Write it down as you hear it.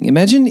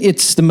Imagine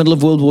it's the middle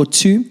of World War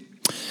II.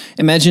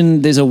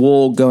 Imagine there's a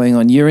war going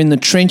on. You're in the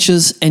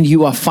trenches and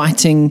you are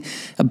fighting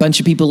a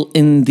bunch of people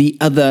in the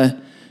other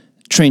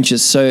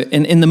trenches. So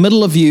in the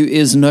middle of you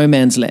is no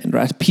man's land,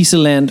 right? Piece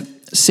of land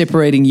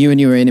separating you and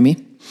your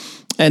enemy.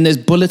 And there's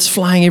bullets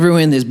flying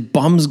everywhere, and there's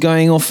bombs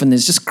going off, and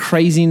there's just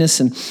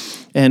craziness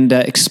and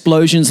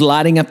explosions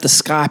lighting up the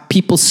sky,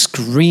 people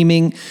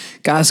screaming,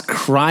 guys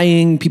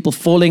crying, people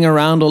falling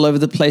around all over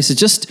the place. It's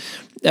just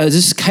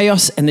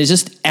chaos, and there's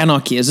just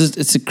anarchy.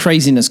 It's a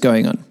craziness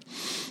going on.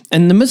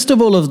 And in the midst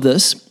of all of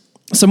this,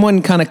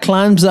 someone kind of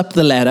climbs up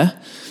the ladder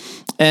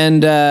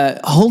and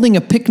holding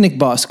a picnic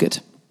basket,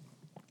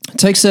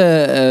 takes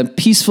a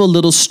peaceful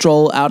little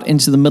stroll out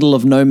into the middle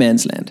of no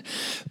man's land.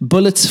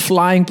 Bullets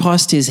flying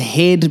past his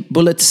head,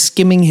 bullets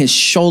skimming his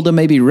shoulder,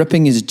 maybe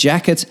ripping his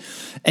jacket.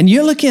 And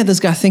you're looking at this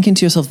guy thinking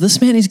to yourself,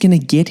 this man is going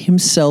to get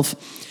himself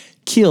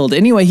killed.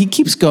 Anyway, he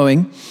keeps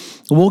going,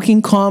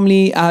 walking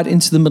calmly out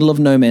into the middle of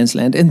no man's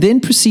land, and then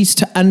proceeds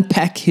to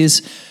unpack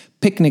his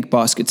picnic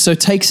basket. So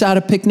takes out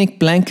a picnic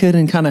blanket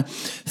and kind of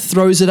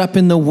throws it up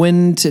in the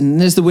wind, and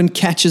as the wind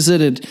catches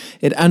it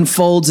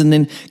unfolds and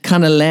then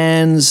kind of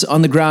lands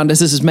on the ground.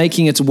 As this is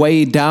making its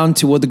way down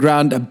toward the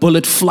ground, a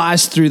bullet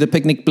flies through the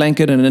picnic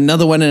blanket, and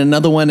another one,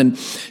 and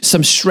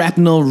some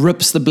shrapnel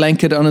rips the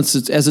blanket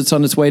as it's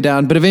on its way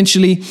down. But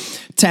eventually,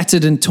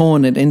 tattered and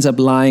torn, it ends up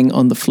lying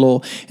on the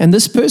floor. And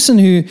this person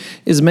who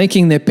is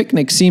making their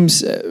picnic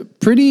seems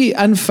pretty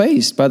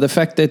unfazed by the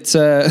fact that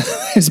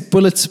there's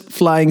bullets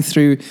flying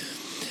through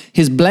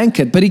his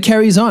blanket, but he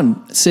carries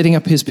on setting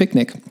up his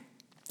picnic.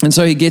 And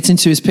so he gets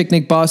into his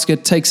picnic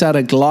basket, takes out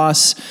a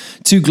glass,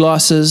 2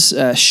 glasses,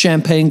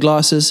 champagne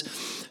glasses.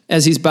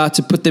 As he's about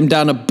to put them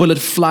down, a bullet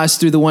flies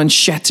through the one,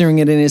 shattering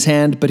it in his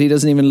hand, but he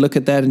doesn't even look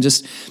at that and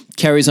just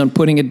carries on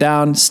putting it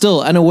down,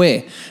 still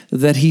unaware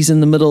that he's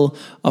in the middle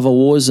of a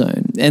war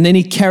zone. And then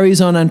he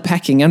carries on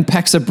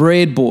unpacks a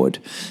breadboard,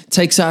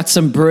 takes out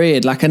some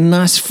bread, like a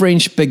nice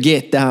French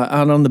baguette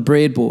out on the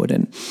breadboard,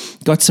 and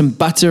got some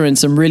butter and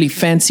some really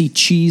fancy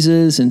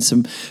cheeses and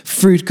some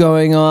fruit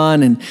going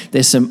on, and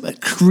there's some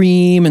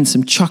cream and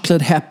some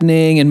chocolate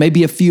happening, and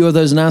maybe a few of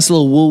those nice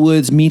little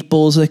Woolworths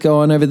meatballs that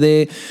go on over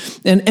there.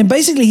 And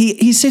basically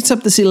he sets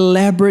up this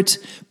elaborate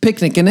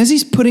picnic, and as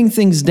he's putting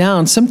things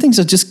down, some things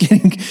are just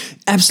getting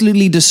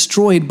absolutely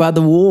destroyed by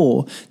the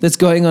war that's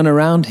going on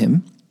around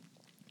him.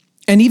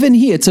 And even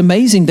here, it's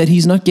amazing that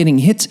he's not getting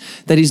hit,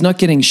 that he's not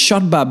getting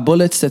shot by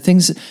bullets,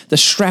 the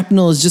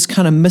shrapnel is just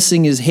kind of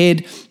missing his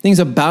head. Things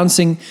are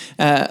bouncing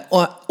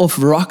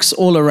off rocks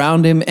all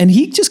around him. And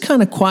he just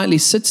kind of quietly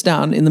sits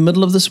down in the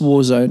middle of this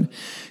war zone,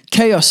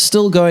 chaos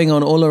still going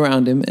on all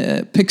around him,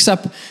 picks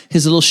up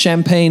his little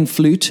champagne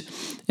flute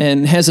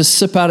and has a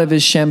sip out of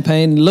his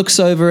champagne, looks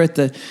over at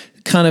the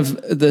kind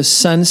of the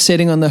sun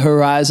setting on the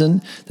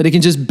horizon that he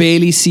can just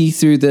barely see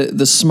through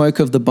the smoke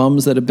of the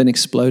bombs that have been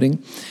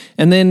exploding,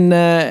 and then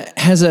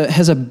has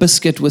a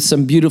biscuit with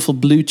some beautiful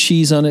blue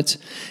cheese on it,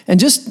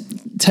 and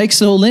just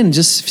takes it all in,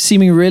 just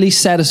seeming really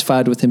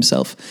satisfied with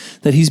himself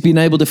that he's been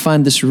able to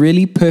find this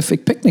really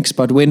perfect picnic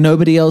spot where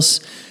nobody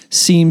else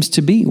seems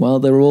to be while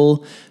they're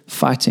all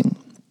fighting.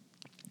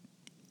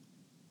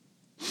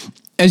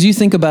 As you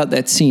think about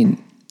that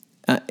scene,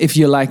 if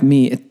you're like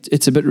me,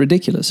 it's a bit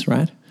ridiculous,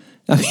 right?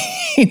 I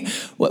mean,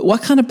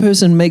 what kind of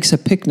person makes a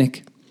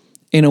picnic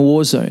in a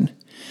war zone?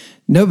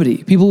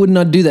 Nobody. People would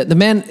not do that. The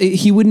man,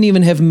 he wouldn't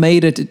even have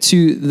made it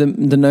to the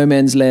no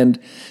man's land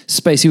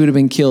space. He would have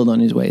been killed on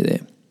his way there.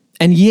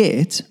 And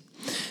yet,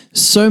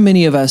 so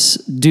many of us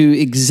do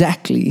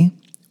exactly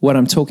what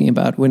I'm talking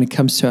about when it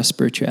comes to our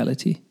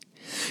spirituality.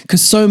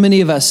 Because so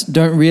many of us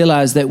don't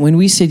realize that when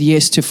we said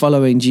yes to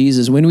following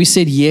Jesus, when we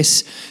said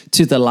yes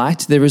to the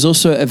light, there is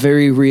also a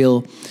very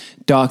real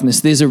darkness.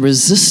 There's a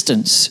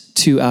resistance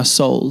to our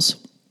souls.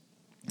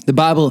 The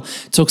Bible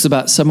talks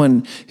about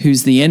someone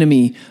who's the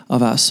enemy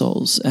of our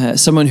souls,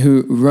 someone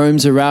who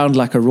roams around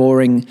like a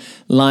roaring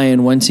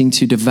lion wanting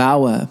to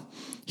devour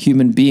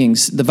human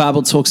beings. The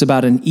Bible talks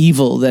about an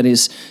evil that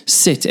is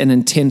set and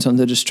intent on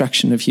the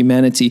destruction of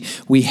humanity.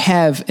 We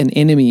have an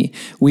enemy.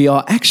 We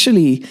are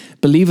actually,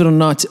 believe it or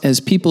not, as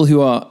people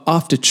who are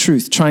after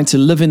truth, trying to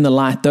live in the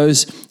light,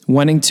 those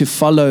wanting to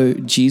follow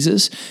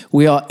Jesus,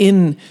 we are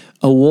in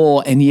a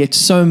war, and yet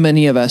so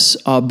many of us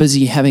are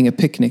busy having a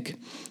picnic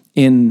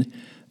in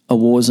a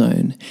war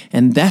zone.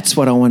 And that's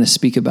what I want to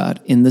speak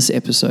about in this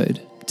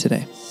episode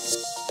today.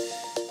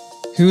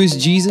 Who is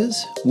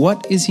Jesus?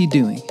 What is he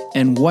doing?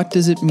 And what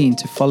does it mean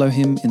to follow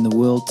him in the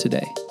world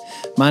today?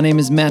 My name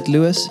is Matt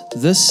Lewis.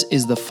 This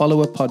is the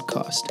Follower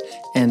Podcast,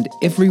 and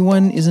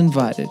everyone is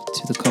invited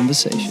to the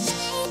conversation.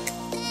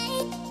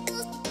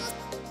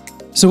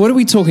 So what are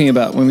we talking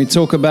about when we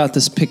talk about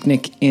this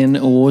picnic in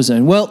a war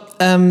zone? Well,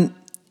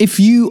 if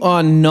you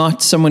are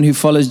not someone who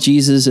follows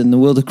Jesus and the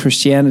world of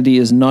Christianity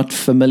is not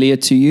familiar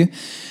to you,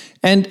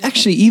 and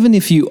actually, even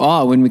if you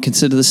are, when we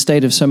consider the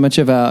state of so much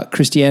of our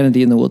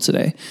Christianity in the world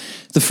today,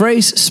 the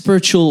phrase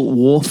spiritual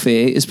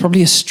warfare is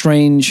probably a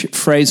strange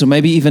phrase, or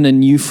maybe even a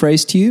new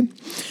phrase to you.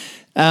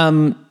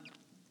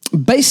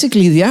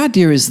 Basically, the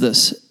idea is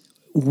this.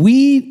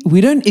 we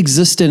don't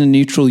exist in a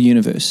neutral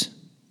universe.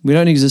 We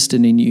don't exist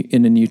in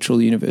a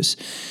neutral universe.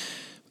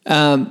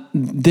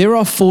 There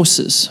are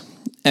forces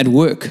at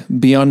work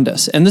beyond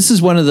us. And this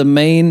is one of the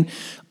main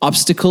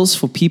obstacles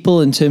for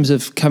people in terms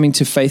of coming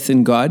to faith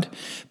in God,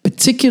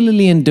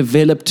 particularly in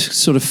developed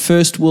sort of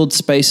first world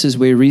spaces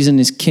where reason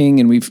is king.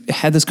 And we've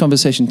had this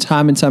conversation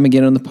time and time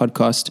again on the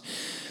podcast.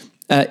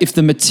 If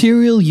the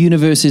material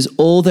universe is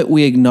all that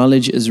we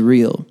acknowledge as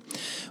real,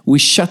 we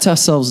shut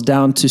ourselves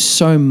down to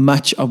so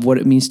much of what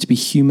it means to be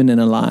human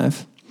and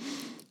alive.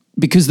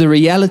 Because the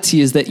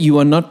reality is that you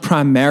are not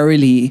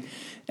primarily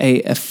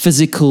a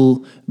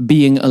physical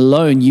being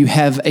alone. You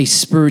have a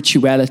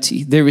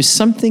spirituality. There is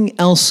something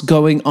else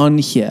going on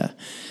here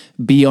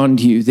beyond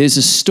you. There's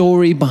a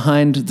story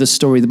behind the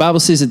story. The Bible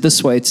says it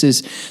this way. It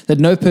says that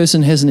no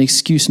person has an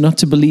excuse not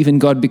to believe in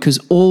God because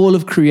all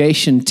of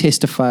creation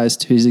testifies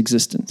to his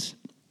existence.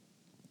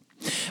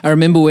 I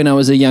remember when I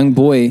was a young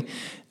boy,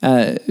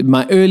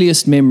 my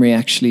earliest memory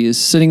actually is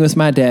sitting with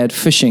my dad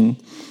fishing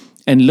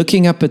and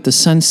looking up at the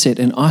sunset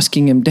and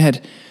asking him,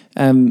 Dad,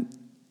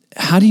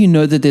 how do you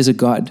know that there's a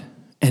God?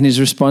 And his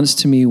response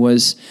to me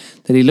was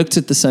that he looked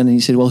at the sun and he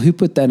said, well, who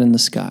put that in the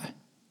sky?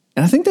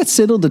 And I think that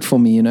settled it for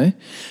me, you know.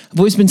 I've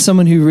always been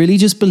someone who really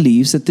just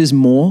believes that there's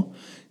more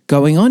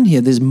going on here.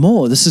 There's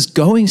more. This is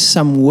going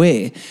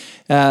somewhere.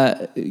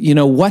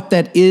 What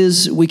that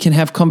is, we can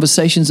have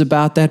conversations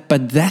about that,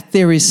 but that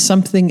there is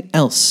something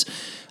else.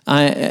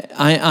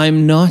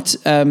 I'm not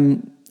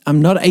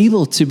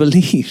able to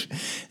believe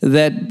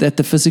that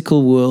the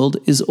physical world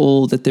is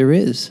all that there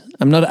is.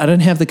 I don't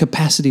have the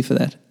capacity for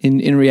that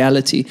in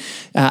reality.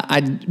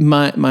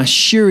 My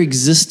sheer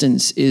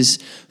existence is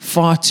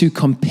far too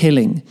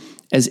compelling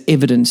as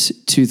evidence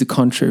to the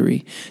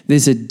contrary.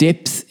 There's a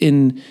depth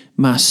in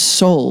my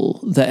soul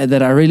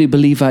that I really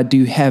believe I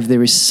do have.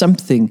 There is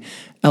something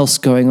else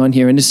going on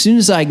here. And as soon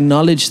as I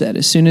acknowledge that,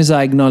 as soon as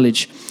I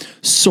acknowledge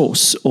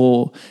source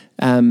or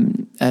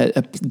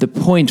the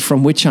point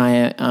from which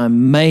I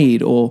am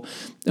made, or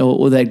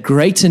that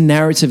greater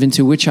narrative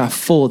into which I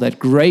fall, that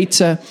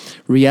greater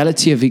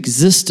reality of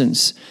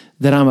existence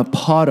that I'm a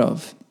part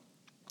of,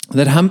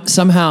 that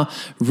somehow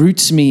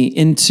roots me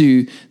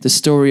into the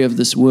story of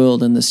this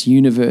world and this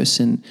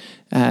universe and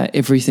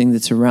everything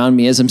that's around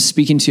me. As I'm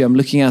speaking to you, I'm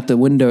looking out the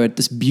window at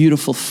this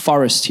beautiful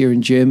forest here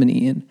in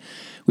Germany, and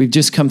we've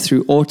just come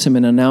through autumn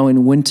and are now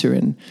in winter,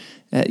 and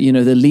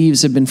the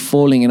leaves have been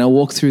falling, and I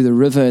walk through the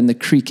river and the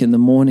creek in the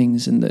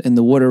mornings, and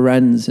the water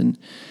runs, and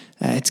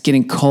it's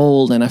getting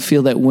cold, and I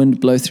feel that wind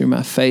blow through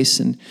my face,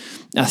 and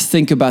I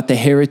think about the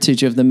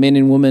heritage of the men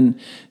and women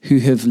who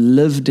have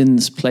lived in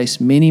this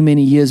place many,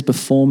 many years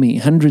before me,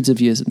 hundreds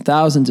of years and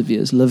thousands of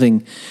years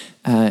living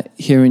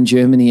here in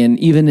Germany, and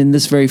even in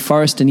this very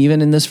forest, and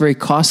even in this very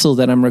castle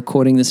that I'm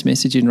recording this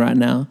message in right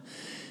now.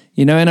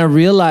 And I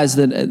realize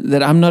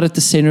that I'm not at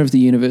the center of the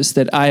universe,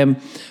 that I am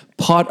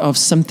part of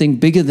something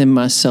bigger than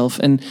myself.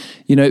 And,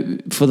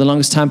 for the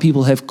longest time,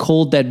 people have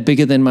called that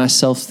bigger than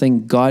myself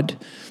thing God.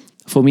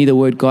 For me, the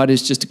word God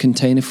is just a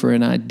container for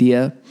an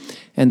idea.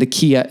 And the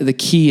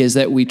key is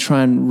that we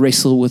try and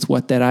wrestle with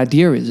what that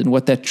idea is and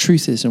what that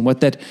truth is and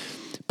what that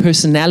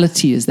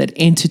personality is, that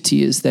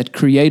entity is, that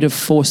creative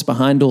force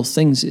behind all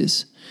things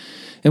is.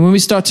 And when we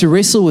start to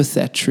wrestle with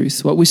that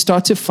truth, what we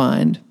start to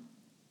find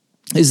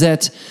is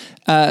that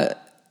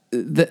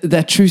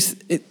that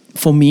truth,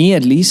 for me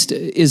at least,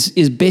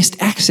 is best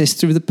accessed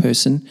through the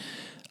person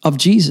of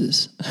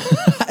Jesus.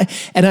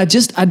 And I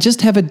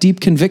just have a deep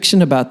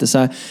conviction about this.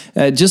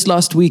 Just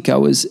last week I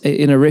was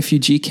in a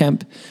refugee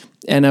camp,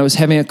 and I was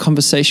having a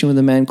conversation with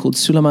a man called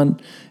Suleiman.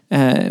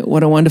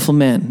 What a wonderful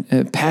man,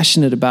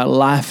 passionate about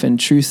life and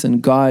truth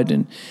and God,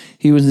 and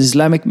he was an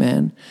Islamic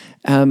man.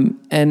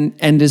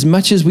 And as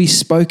much as we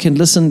spoke and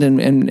listened,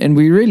 and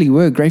we really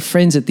were great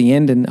friends at the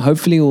end, and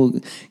hopefully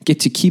we'll get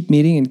to keep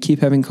meeting and keep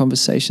having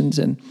conversations.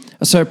 And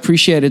I so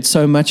appreciated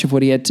so much of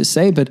what he had to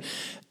say, but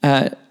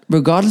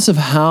regardless of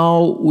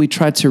how we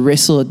tried to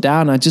wrestle it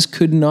down, I just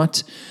could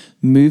not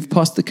move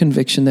past the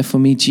conviction that for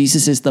me,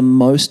 Jesus is the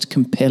most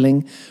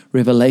compelling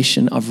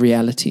revelation of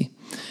reality.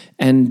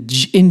 And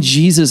in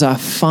Jesus, I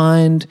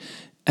find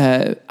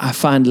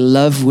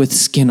love with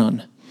skin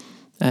on.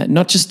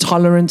 Not just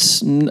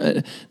tolerance,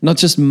 not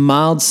just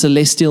mild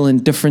celestial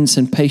indifference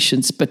and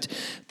patience, but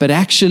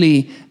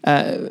actually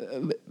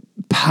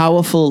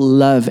powerful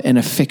love and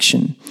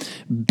affection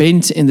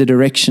bent in the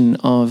direction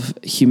of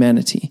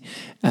humanity.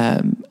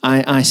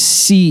 I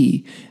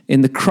see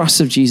in the cross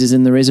of Jesus,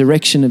 in the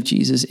resurrection of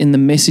Jesus, in the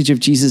message of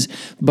Jesus,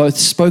 both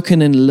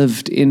spoken and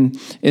lived, in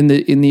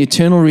the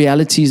eternal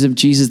realities of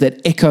Jesus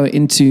that echo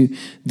into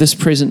this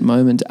present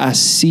moment. I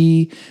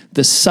see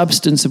the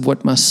substance of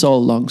what my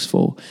soul longs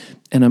for,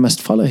 and I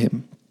must follow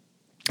him.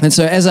 And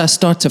so as I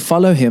start to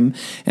follow him,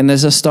 and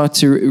as I start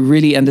to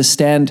really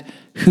understand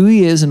who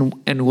he is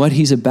and what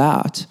he's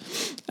about,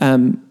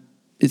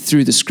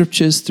 through the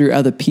scriptures, through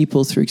other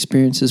people, through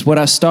experiences, what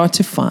I start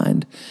to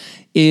find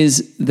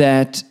is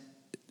that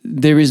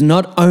there is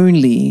not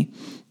only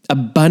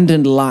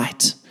abundant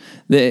light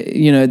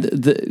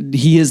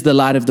He is the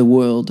light of the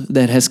world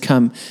that has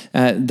come.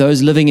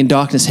 Those living in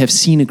darkness have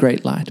seen a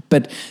great light.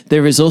 But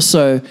there is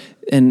also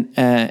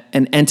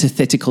an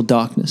antithetical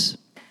darkness.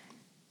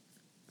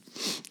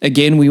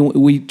 Again,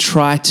 we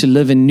try to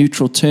live in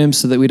neutral terms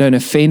so that we don't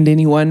offend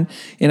anyone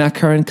in our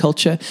current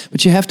culture.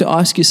 But you have to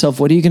ask yourself,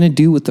 what are you going to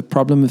do with the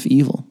problem of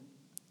evil?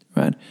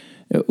 Right?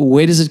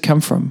 Where does it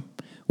come from?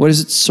 What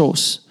is its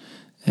source?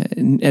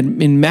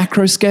 In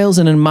macro scales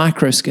and in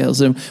micro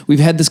scales. And we've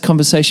had this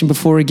conversation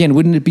before again.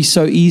 Wouldn't it be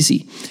so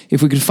easy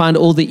if we could find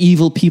all the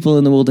evil people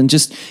in the world and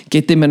just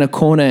get them in a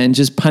corner and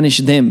just punish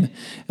them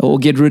or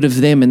get rid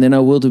of them, and then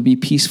our world would be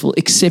peaceful?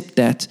 Except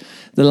that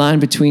the line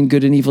between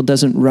good and evil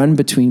doesn't run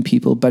between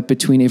people, but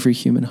between every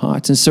human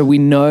heart. And so we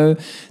know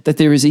that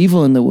there is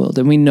evil in the world,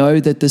 and we know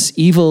that this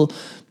evil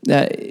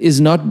is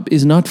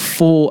not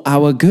for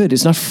our good.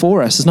 It's not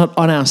for us. It's not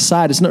on our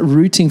side. It's not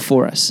rooting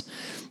for us.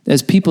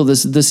 As people,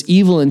 this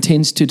evil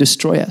intends to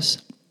destroy us.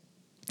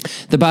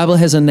 The Bible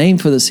has a name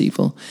for this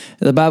evil.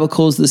 The Bible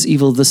calls this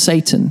evil the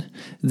Satan,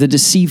 the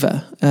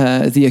deceiver,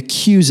 the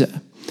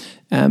accuser.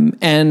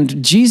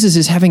 And Jesus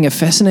is having a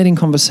fascinating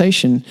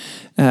conversation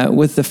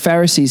with the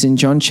Pharisees in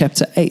John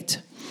chapter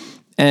 8.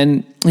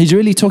 And he's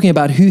really talking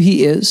about who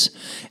he is,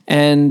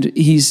 and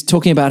he's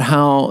talking about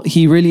how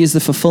he really is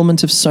the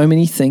fulfillment of so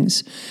many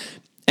things.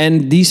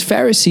 And these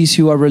Pharisees,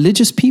 who are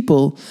religious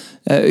people,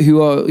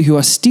 who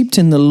are steeped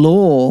in the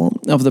law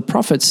of the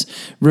prophets,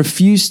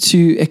 refuse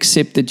to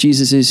accept that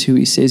Jesus is who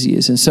he says he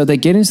is. And so they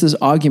get into this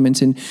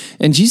argument, and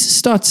Jesus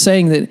starts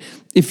saying that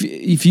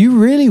if you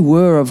really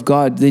were of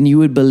God, then you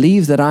would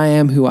believe that I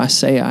am who I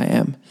say I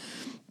am.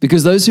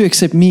 Because those who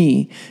accept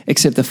me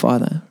accept the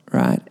Father,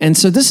 right? And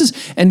so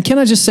and can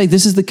I just say,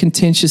 this is the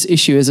contentious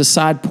issue as a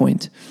side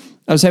point.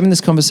 I was having this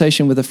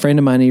conversation with a friend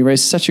of mine, and he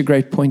raised such a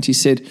great point. He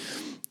said,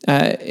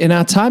 in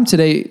our time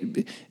today,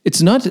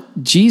 it's not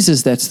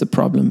Jesus that's the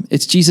problem.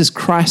 It's Jesus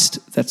Christ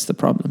that's the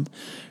problem,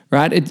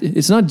 right?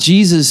 It's not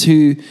Jesus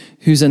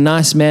who's a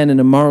nice man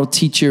and a moral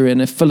teacher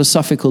and a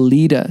philosophical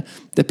leader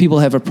that people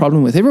have a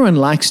problem with. Everyone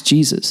likes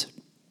Jesus.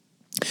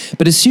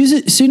 But as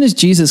soon as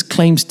Jesus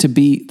claims to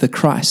be the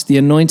Christ, the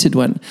anointed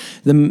one,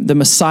 the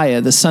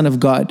Messiah, the Son of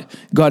God,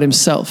 God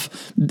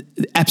himself,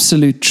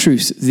 absolute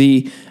truth,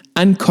 the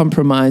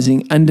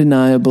uncompromising,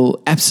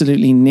 undeniable,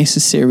 absolutely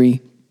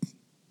necessary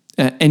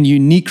and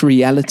unique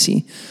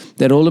reality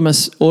that all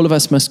of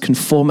us must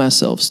conform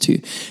ourselves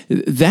to,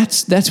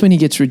 that's when he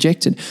gets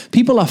rejected.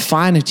 People are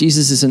fine if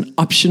Jesus is an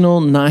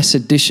optional, nice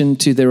addition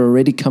to their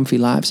already comfy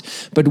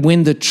lives. But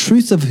when the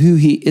truth of who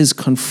he is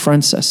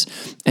confronts us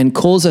and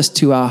calls us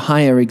to our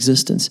higher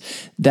existence,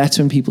 that's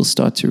when people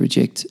start to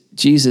reject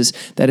Jesus.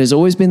 That has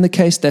always been the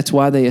case. That's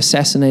why they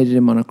assassinated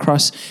him on a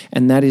cross,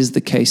 and that is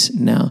the case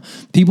now.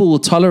 People will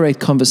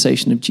tolerate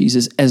conversation of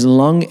Jesus as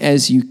long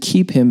as you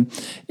keep him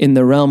in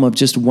the realm of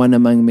just one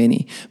among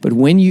many. But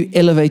when you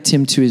elevate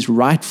him to his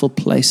rightful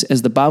place,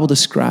 as the Bible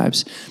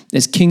describes,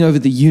 as king over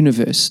the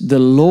universe, the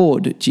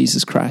Lord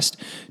Jesus Christ,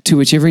 to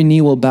which every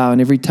knee will bow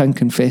and every tongue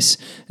confess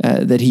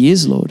that he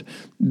is Lord,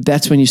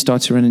 that's when you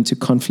start to run into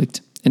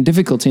conflict and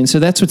difficulty. And so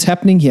that's what's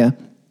happening here.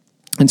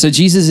 And so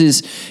Jesus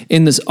is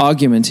in this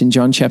argument in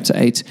John chapter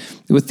 8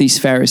 with these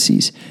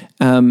Pharisees.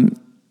 And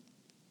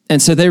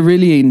so they're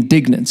really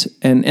indignant.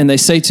 And they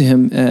say to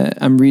him,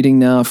 I'm reading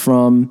now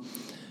from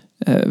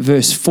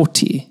verse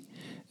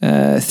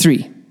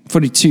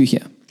 42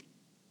 here.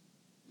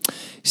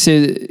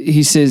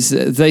 He says,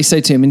 they say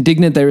to him,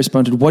 indignant, they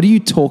responded, what are you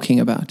talking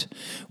about?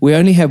 We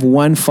only have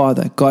one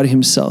Father, God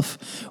himself.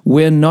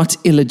 We're not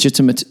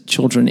illegitimate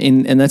children.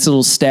 And that's a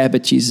little stab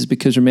at Jesus,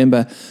 because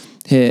remember,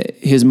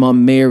 his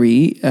mom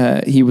Mary,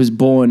 he was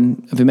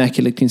born of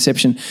Immaculate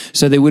Conception.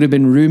 So there would have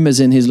been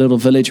rumors in his little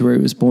village where he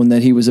was born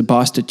that he was a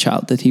bastard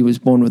child, that he was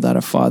born without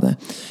a father.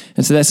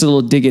 And so that's a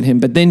little dig at him.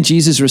 But then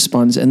Jesus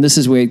responds, and this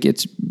is where it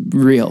gets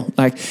real.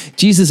 Like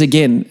Jesus,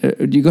 again,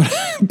 you got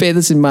to bear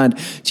this in mind.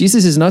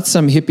 Jesus is not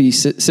some hippie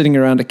sitting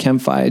around a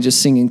campfire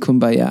just singing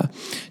Kumbaya.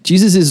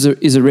 Jesus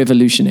is a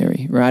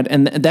revolutionary, right?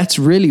 And that's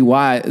really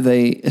why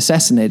they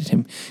assassinated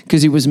him,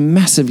 because he was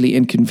massively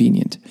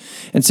inconvenient.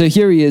 And so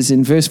here he is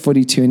in verse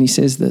 42, and he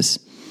says this,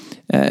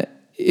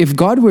 if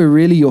God were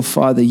really your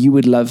Father, you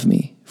would love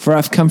me, for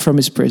I've come from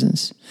his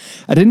presence.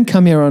 I didn't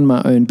come here on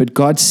my own, but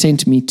God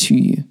sent me to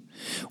you.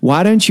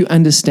 Why don't you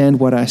understand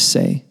what I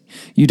say?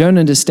 You don't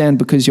understand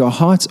because your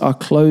hearts are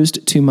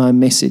closed to my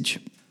message.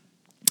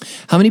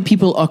 How many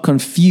people are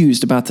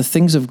confused about the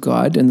things of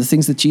God and the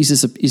things that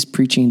Jesus is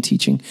preaching and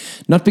teaching?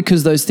 Not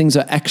because those things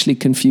are actually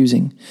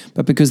confusing,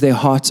 but because their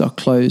hearts are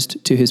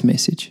closed to his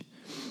message.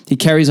 He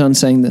carries on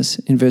saying this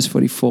in verse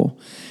 44.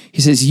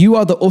 He says, you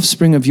are the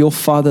offspring of your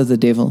father, the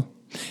devil,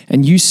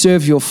 and you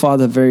serve your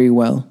father very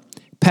well,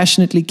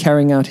 passionately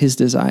carrying out his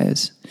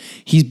desires.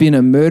 He's been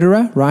a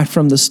murderer right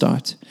from the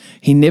start.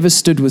 He never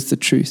stood with the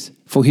truth,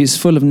 for he is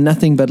full of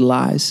nothing but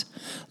lies.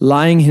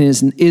 Lying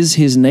is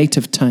his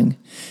native tongue.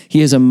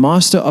 He is a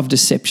master of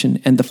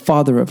deception and the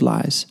father of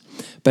lies.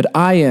 But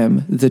I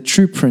am the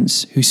true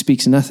prince who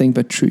speaks nothing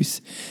but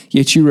truth.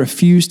 Yet you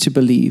refuse to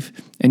believe,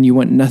 and you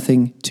want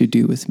nothing to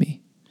do with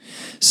me.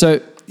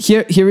 So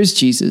here is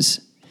Jesus.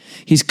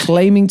 He's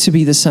claiming to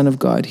be the Son of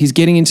God. He's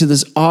getting into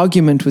this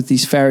argument with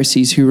these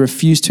Pharisees who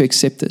refuse to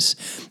accept this.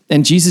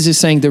 And Jesus is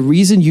saying, the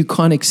reason you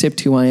can't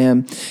accept who I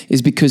am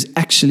is because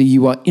actually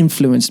you are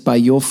influenced by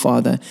your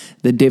father,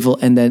 the devil,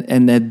 and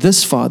that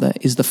this father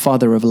is the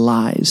father of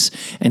lies.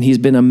 And he's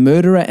been a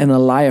murderer and a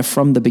liar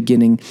from the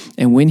beginning.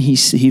 And when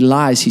he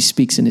lies, he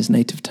speaks in his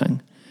native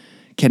tongue.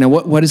 Okay, now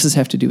what does this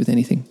have to do with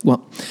anything?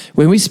 Well,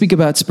 when we speak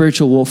about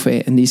spiritual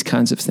warfare and these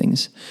kinds of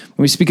things,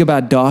 when we speak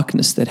about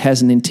darkness that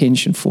has an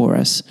intention for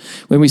us,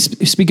 when we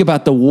speak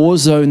about the war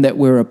zone that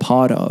we're a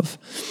part of,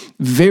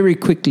 very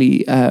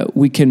quickly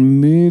we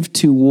can move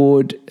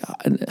toward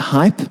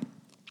hype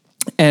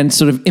and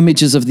sort of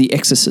images of The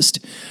Exorcist,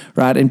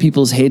 right? And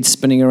people's heads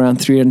spinning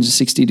around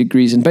 360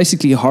 degrees and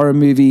basically horror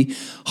movie,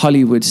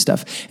 Hollywood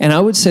stuff. And I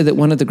would say that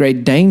one of the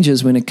great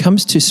dangers when it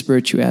comes to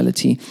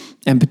spirituality,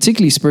 and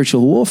particularly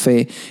spiritual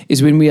warfare,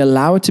 is when we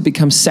allow it to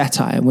become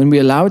satire, when we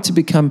allow it to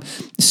become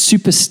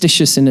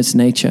superstitious in its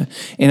nature.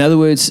 In other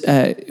words,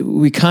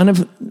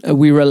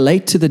 we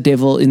relate to the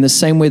devil in the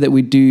same way that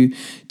we do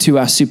to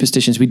our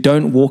superstitions. We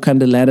don't walk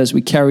under ladders.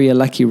 We carry a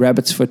lucky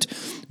rabbit's foot.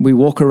 We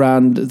walk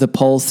around the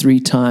pole 3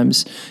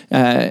 times.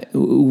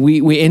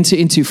 We enter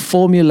into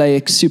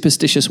formulaic,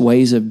 superstitious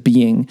ways of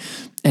being.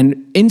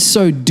 And in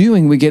so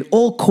doing, we get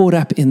all caught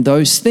up in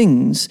those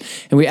things,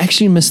 and we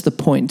actually miss the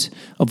point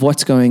of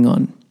what's going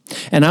on.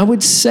 And I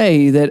would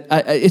say that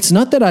it's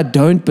not that I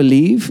don't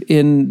believe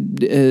in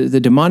the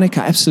demonic.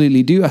 I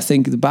absolutely do. I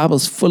think the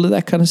Bible's full of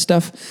that kind of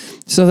stuff.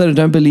 It's not that I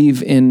don't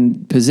believe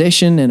in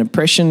possession and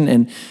oppression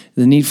and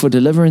the need for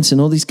deliverance and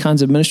all these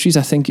kinds of ministries.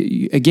 I think,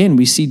 again,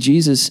 we see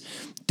Jesus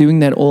doing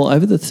that all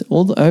over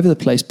the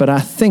place. But I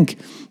think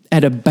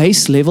at a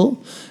base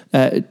level,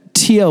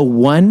 tier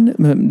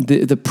 1,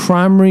 the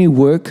primary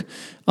work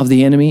of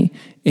the enemy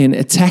in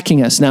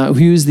attacking us. Now,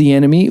 who's the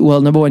enemy?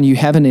 Well, number one, you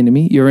have an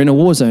enemy. You're in a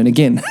war zone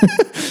again. And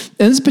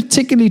it's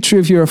particularly true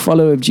if you're a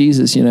follower of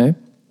Jesus, you know.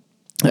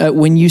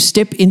 When you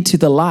step into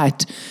the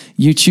light,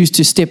 you choose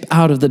to step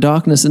out of the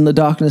darkness, and the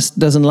darkness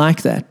doesn't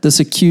like that. This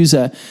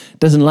accuser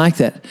doesn't like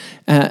that.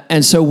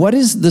 And so what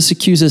is this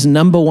accuser's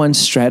number one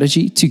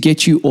strategy to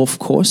get you off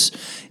course?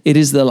 It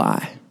is the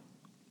lie.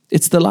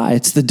 It's the lie.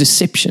 It's the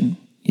deception.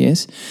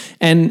 Yes.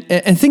 And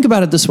think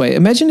about it this way.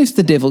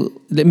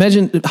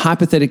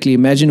 Hypothetically,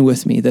 imagine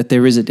with me that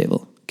there is a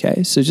devil.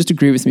 Okay. So just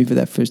agree with me for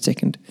that for a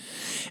second.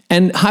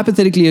 And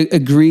hypothetically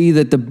agree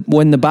that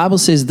when the Bible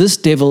says this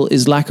devil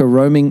is like a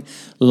roaming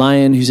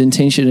lion whose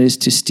intention is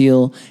to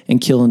steal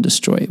and kill and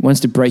destroy, wants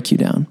to break you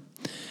down.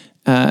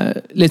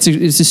 Let's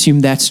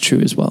assume that's true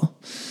as well.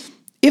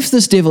 If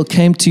this devil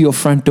came to your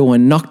front door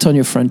and knocked on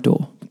your front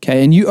door,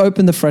 okay, and you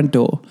open the front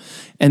door,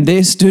 and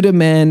there stood a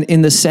man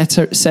in the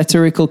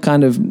satirical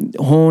kind of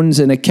horns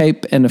and a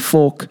cape and a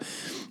fork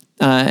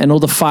and all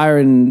the fire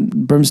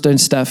and brimstone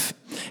stuff,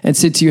 and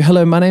said to you,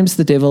 "Hello, my name's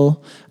the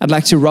devil. I'd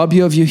like to rob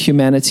you of your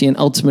humanity and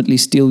ultimately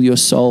steal your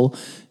soul.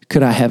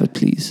 Could I have it,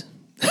 please?"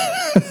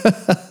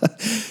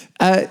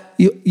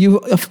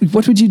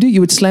 What would you do? You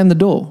would slam the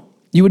door.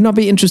 You would not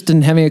be interested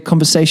in having a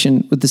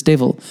conversation with this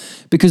devil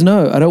because,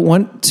 no, I don't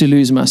want to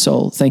lose my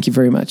soul. Thank you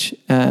very much.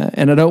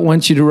 And I don't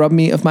want you to rob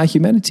me of my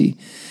humanity.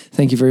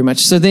 Thank you very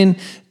much. So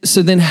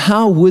then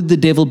how would the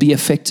devil be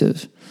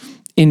effective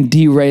in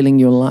derailing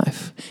your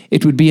life?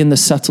 It would be in the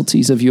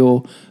subtleties of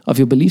your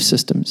belief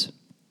systems.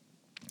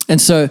 And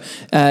so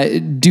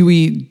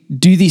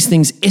do these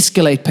things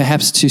escalate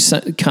perhaps to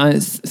some kind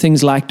of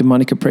things like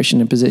demonic oppression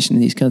and possession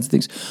and these kinds of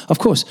things? Of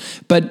course.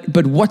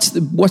 But what's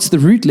the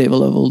root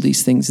level of all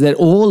these things that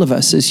all of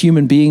us as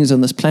human beings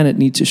on this planet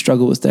need to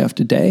struggle with day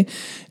after day?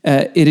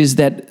 It is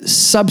that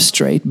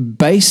substrate,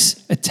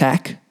 base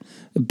attack,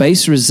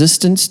 base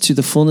resistance to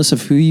the fullness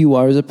of who you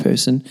are as a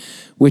person,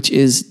 which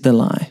is the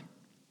lie.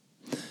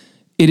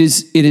 It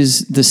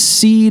is the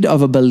seed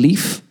of a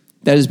belief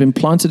that has been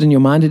planted in your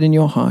mind and in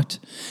your heart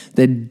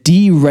that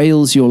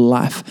derails your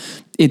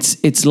life.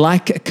 It's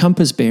like a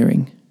compass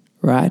bearing,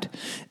 right?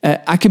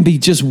 I can be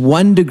just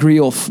 1 degree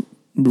off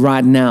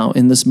right now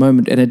in this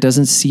moment, and it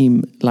doesn't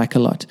seem like a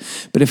lot.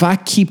 But if I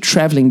keep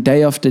traveling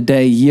day after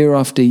day, year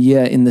after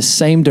year in the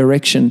same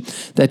direction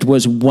that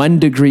was 1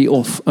 degree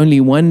off,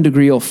 only 1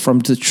 degree off from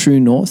the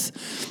true north,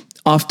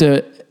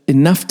 after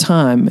enough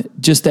time,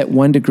 just that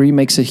 1 degree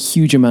makes a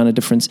huge amount of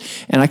difference.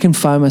 And I can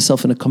find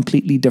myself in a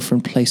completely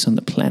different place on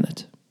the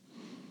planet,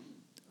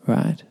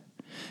 right?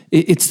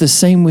 It's the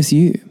same with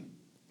you.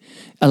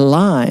 A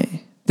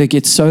lie that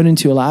gets sown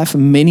into your life,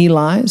 many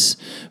lies,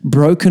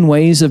 broken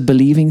ways of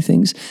believing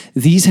things,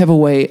 these have a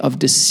way of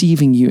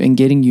deceiving you and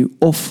getting you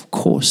off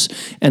course.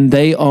 And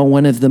they are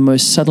one of the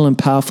most subtle and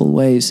powerful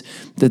ways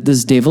that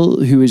this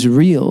devil, who is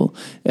real,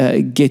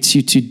 gets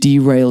you to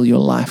derail your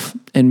life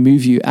and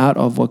move you out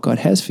of what God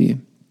has for you.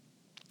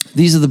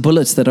 These are the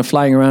bullets that are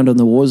flying around on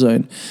the war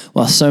zone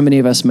while so many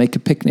of us make a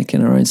picnic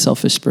in our own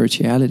selfish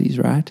spiritualities,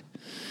 right?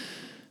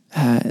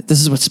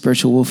 This is what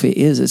spiritual warfare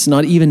is. It's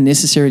not even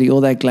necessarily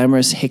all that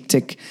glamorous,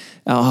 hectic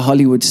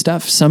Hollywood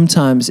stuff.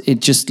 Sometimes it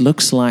just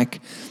looks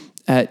like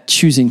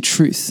choosing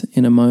truth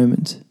in a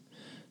moment.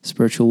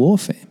 Spiritual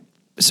warfare.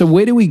 So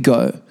where do we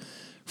go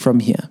from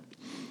here?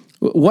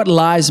 What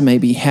lies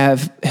maybe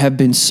have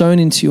been sown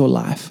into your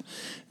life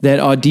that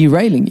are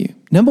derailing you?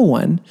 Number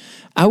one,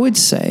 I would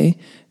say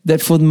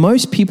that for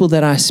most people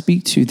that I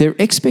speak to, their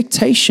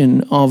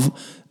expectation of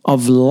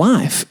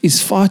life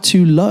is far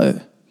too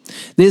low.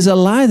 There's a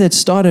lie that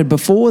started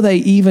before they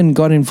even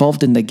got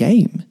involved in the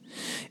game.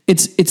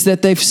 It's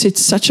that they've set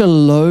such a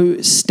low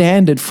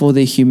standard for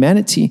their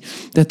humanity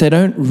that they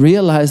don't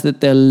realize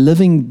that they're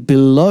living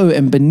below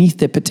and beneath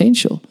their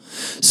potential.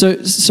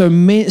 So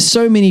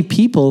many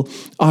people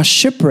are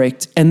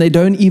shipwrecked and they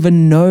don't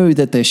even know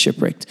that they're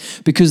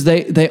shipwrecked because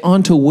they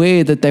aren't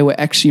aware that they were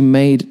actually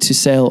made to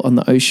sail on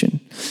the ocean.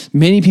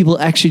 Many people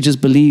actually just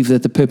believe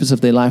that the purpose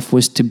of their life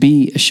was to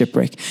be a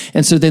shipwreck.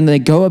 And so then they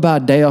go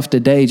about day after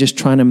day just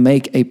trying to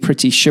make a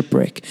pretty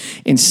shipwreck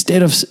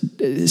instead of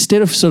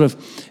sort of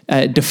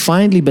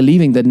defiantly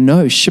believing that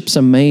no, ships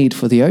are made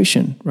for the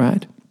ocean,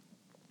 right?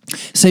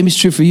 Same is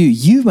true for you.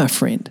 You, my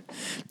friend,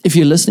 if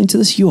you're listening to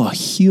this, you are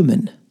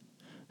human.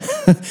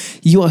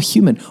 You are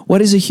human.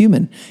 What is a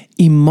human?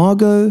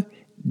 Imago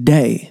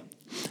Dei.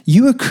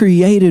 You are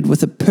created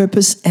with a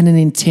purpose and an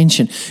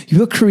intention.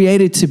 You are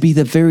created to be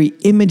the very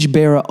image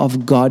bearer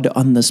of God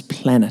on this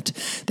planet.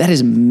 That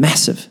is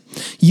massive.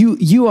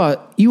 You are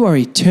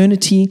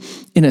eternity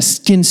in a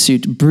skin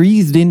suit,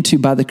 breathed into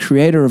by the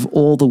creator of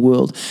all the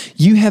world.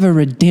 You have a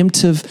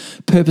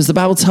redemptive purpose. The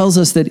Bible tells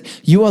us that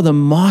you are the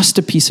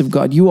masterpiece of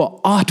God. You are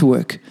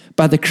artwork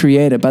by the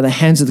creator, by the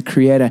hands of the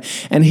creator.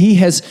 And he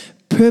has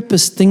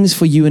purposed things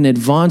for you in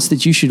advance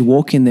that you should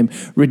walk in them.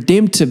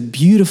 Redemptive,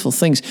 beautiful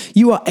things.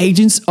 You are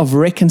agents of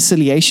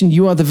reconciliation.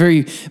 You are the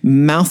very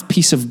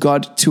mouthpiece of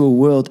God to a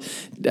world,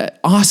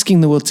 asking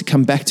the world to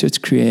come back to its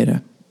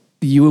creator.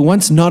 You were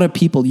once not a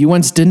people. You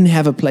once didn't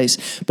have a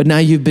place, but now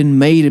you've been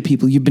made a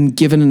people. You've been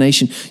given a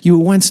nation. You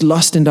were once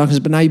lost in darkness,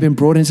 but now you've been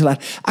brought into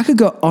light. I could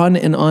go on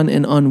and on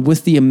and on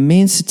with the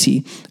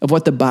immensity of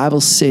what the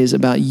Bible says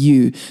about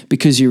you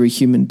because you're a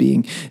human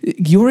being.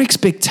 Your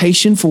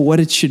expectation for what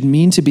it should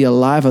mean to be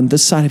alive on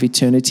this side of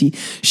eternity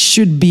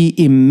should be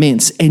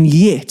immense. And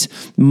yet,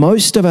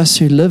 most of us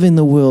who live in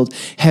the world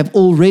have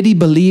already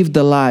believed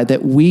the lie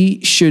that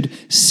we should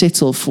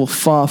settle for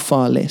far,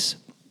 far less.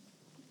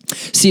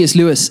 C.S.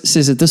 Lewis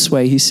says it this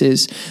way. He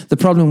says, the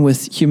problem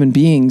with human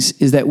beings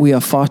is that we are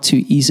far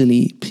too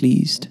easily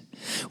pleased.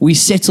 We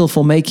settle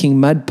for making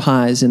mud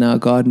pies in our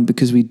garden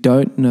because we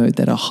don't know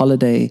that a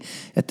holiday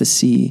at the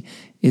sea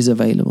is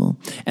available.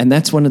 And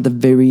that's one of the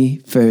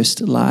very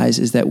first lies,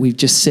 is that we've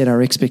just set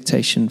our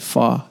expectation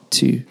far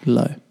too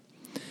low.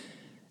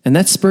 And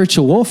that's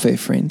spiritual warfare,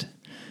 friend.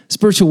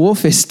 Spiritual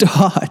warfare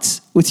starts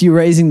with you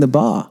raising the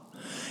bar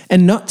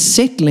and not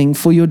settling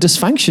for your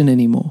dysfunction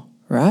anymore,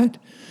 right?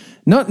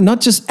 Not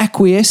just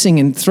acquiescing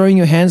and throwing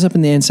your hands up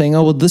in the air and saying,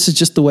 oh, well, this is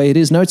just the way it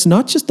is. No, it's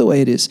not just the way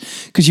it is,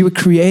 because you were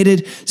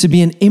created to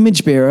be an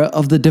image bearer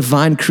of the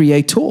divine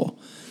creator.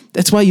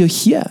 That's why you're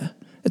here.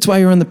 That's why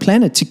you're on the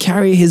planet, to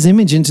carry his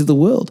image into the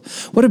world.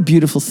 What a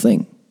beautiful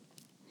thing.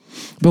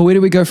 But where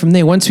do we go from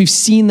there? Once we've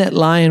seen that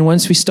lie and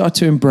once we start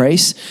to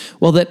embrace,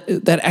 well,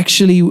 that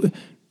actually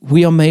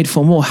we are made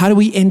for more. How do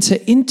we enter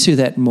into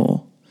that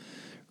more,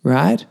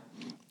 right?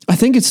 I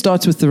think it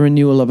starts with the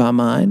renewal of our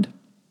mind.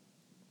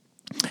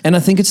 And I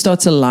think it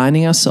starts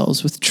aligning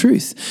ourselves with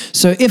truth.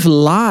 So if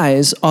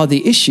lies are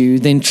the issue,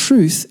 then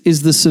truth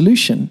is the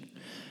solution,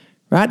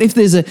 right? If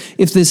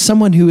there's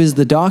someone who is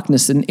the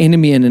darkness, an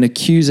enemy and an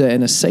accuser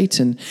and a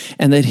Satan,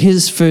 and that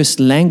his first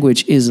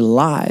language is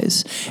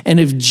lies, and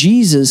if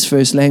Jesus'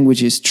 first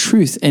language is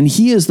truth, and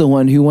he is the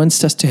one who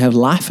wants us to have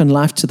life and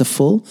life to the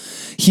full,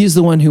 he is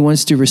the one who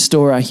wants to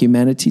restore our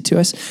humanity to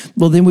us,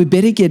 well, then we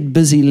better get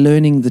busy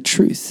learning the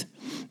truth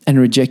and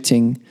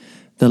rejecting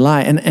the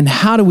lie. And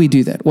how do we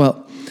do that?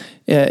 Well,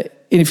 in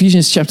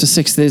Ephesians chapter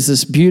 6, there's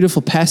this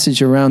beautiful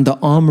passage around the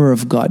armor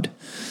of God.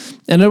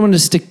 And I don't want to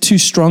stick too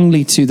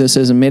strongly to this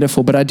as a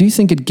metaphor, but I do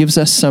think it gives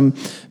us some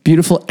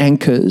beautiful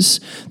anchors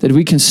that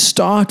we can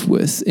start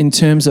with in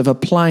terms of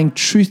applying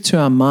truth to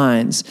our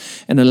minds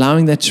and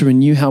allowing that to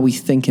renew how we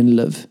think and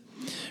live.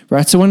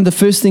 Right? So one of the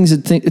first things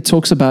it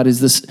talks about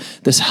is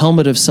this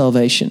helmet of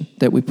salvation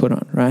that we put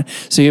on, right?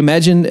 So you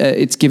imagine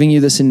it's giving you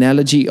this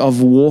analogy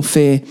of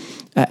warfare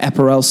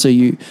apparel,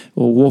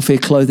 or warfare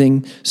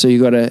clothing. So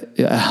you got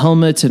a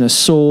helmet and a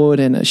sword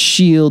and a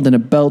shield and a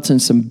belt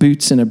and some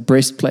boots and a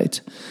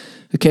breastplate.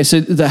 Okay, so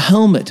the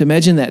helmet,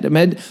 imagine that.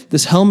 Imagine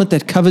this helmet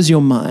that covers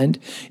your mind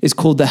is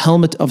called the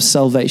helmet of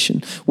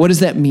salvation. What does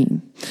that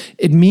mean?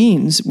 It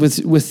means with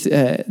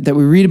that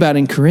we read about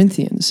in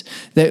Corinthians,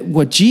 that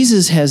what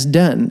Jesus has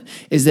done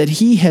is that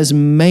he has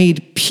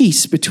made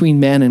peace between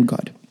man and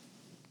God.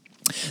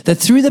 That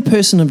through the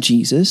person of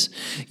Jesus,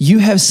 you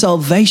have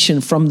salvation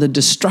from the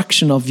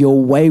destruction of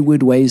your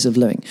wayward ways of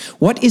living.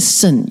 What is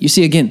sin? You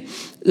see, again,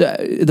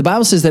 the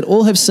Bible says that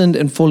all have sinned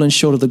and fallen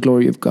short of the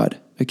glory of God.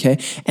 Okay,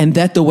 and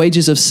that the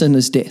wages of sin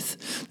is death.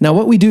 Now,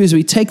 what we do is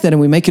we take that and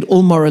we make it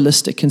all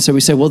moralistic. And so we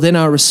say, well, then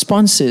our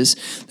response is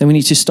that we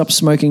need to stop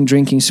smoking,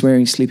 drinking,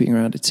 swearing, sleeping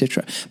around,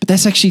 etc. But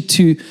that's actually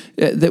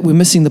that we're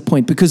missing the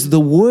point, because the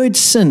word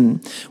sin,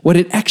 what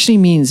it actually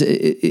means,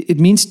 it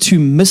means to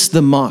miss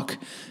the mark.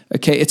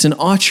 Okay, it's an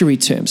archery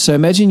term. So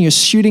imagine you're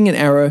shooting an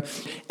arrow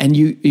and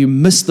you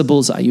miss the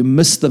bullseye, you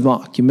miss the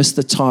mark, you miss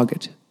the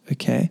target.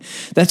 Okay,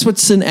 that's what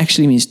sin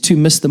actually means, to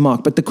miss the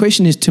mark. But the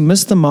question is, to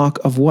miss the mark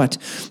of what?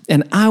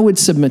 And I would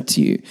submit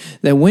to you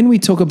that when we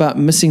talk about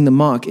missing the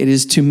mark, it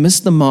is to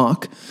miss the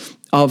mark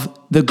of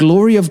the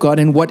glory of God.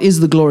 And what is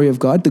the glory of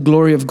God? The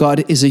glory of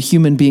God is a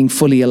human being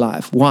fully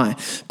alive. Why?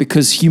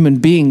 Because human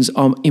beings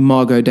are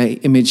imago Dei,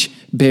 image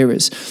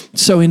bearers.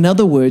 So in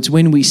other words,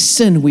 when we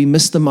sin, we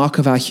miss the mark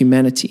of our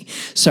humanity.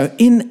 So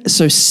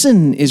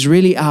sin is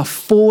really our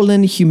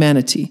fallen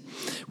humanity.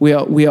 We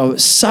are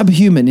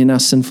subhuman in our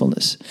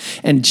sinfulness.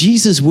 And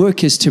Jesus'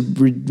 work is to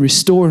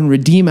restore and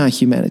redeem our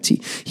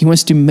humanity. He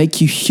wants to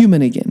make you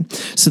human again.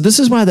 So this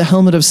is why the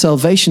helmet of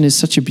salvation is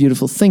such a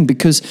beautiful thing,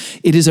 because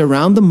it is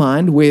around the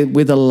mind where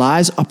the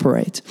lies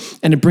operate.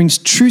 And it brings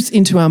truth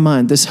into our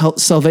mind, this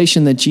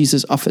salvation that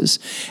Jesus offers.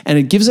 And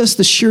it gives us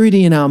the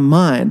surety in our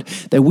mind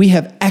that we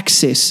have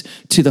access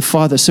to the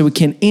Father, so we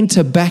can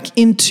enter back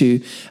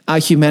into our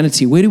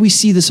humanity. Where do we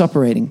see this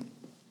operating?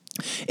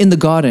 In the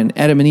garden,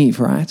 Adam and Eve,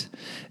 right?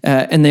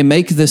 And they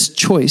make this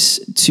choice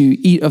to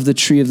eat of the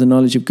tree of the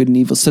knowledge of good and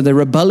evil. So they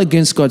rebel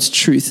against God's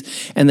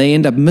truth, and they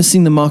end up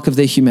missing the mark of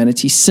their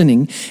humanity,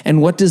 sinning.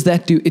 And what does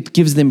that do? It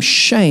gives them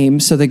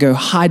shame, so they go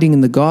hiding in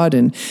the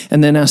garden,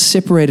 and they're now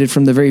separated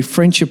from the very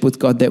friendship with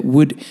God that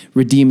would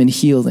redeem and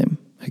heal them.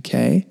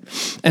 Okay.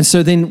 And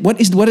so then what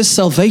does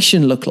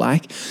salvation look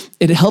like?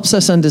 It helps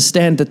us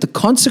understand that the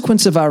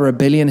consequence of our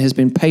rebellion has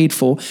been paid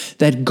for,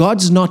 that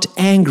God's not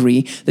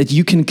angry that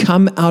you can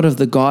come out of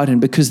the garden,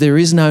 because there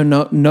is no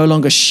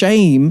longer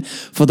shame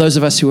for those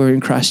of us who are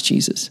in Christ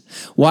Jesus.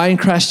 Why in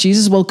Christ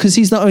Jesus? Well, because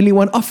he's the only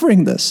one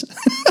offering this.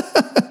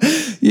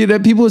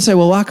 People would say,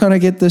 well, why can't I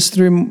get this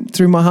through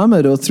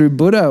Muhammad or through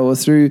Buddha or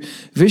through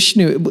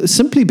Vishnu?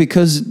 Simply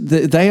because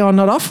they are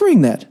not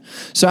offering that.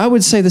 So I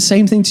would say the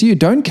same thing to you.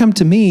 Don't come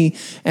to me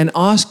and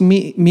ask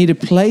me to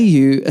play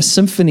you a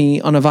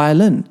symphony on a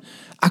violin.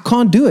 I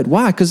can't do it.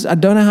 Why? Because I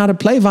don't know how to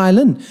play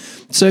violin.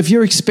 So if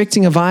you're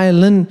expecting a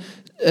violin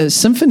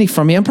symphony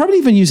from me, I'm probably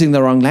even using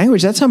the wrong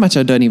language. That's how much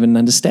I don't even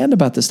understand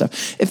about this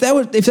stuff. If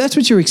that's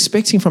what you're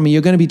expecting from me,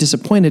 you're going to be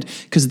disappointed,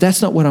 because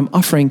that's not what I'm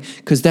offering,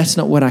 because that's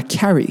not what I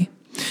carry.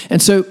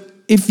 And so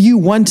if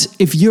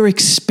you're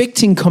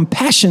expecting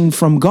compassion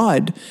from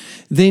God,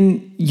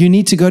 then you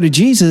need to go to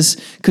Jesus,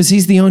 because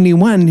he's the only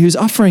one who's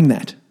offering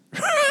that.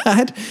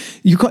 Right?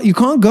 You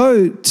can't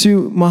go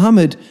to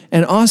Muhammad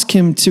and ask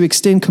him to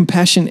extend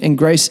compassion and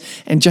grace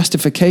and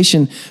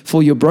justification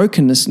for your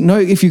brokenness. No,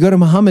 if you go to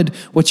Muhammad,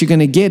 what you're going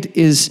to get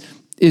is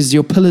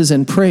your pillars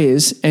and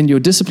prayers and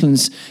your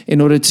disciplines in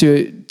order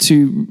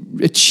to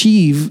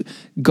achieve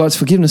God's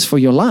forgiveness for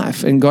your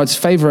life and God's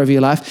favor over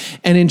your life.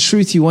 And in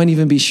truth, you won't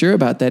even be sure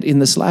about that in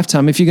this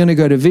lifetime. If you're going to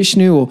go to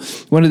Vishnu or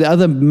one of the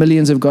other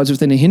millions of gods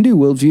within a Hindu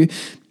worldview,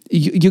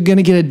 you're going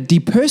to get a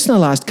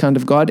depersonalized kind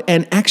of God,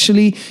 and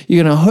actually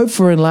you're going to hope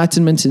for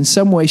enlightenment in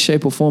some way,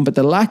 shape, or form, but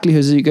the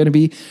likelihood is that you're going to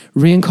be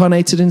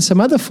reincarnated in some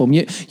other form.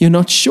 You're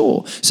not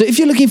sure. So if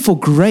you're looking for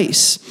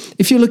grace,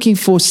 if you're looking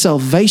for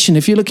salvation,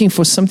 if you're looking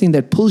for something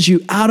that pulls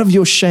you out of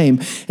your shame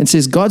and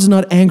says, God's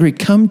not angry,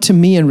 come to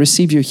me and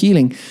receive your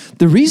healing,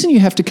 the reason you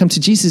have to come to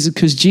Jesus is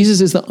because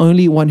Jesus is the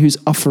only one who's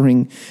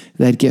offering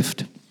that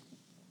gift.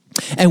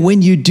 And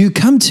when you do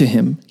come to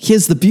him,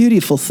 here's the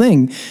beautiful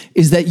thing,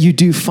 is that you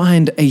do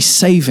find a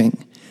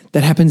saving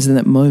that happens in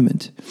that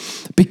moment.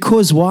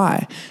 Because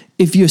why?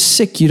 If you're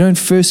sick, you don't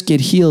first get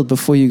healed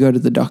before you go to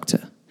the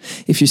doctor.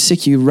 If you're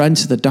sick, you run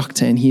to the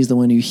doctor, and he's the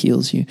one who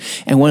heals you.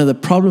 And one of the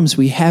problems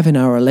we have in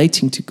our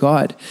relating to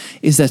God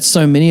is that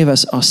so many of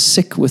us are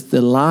sick with the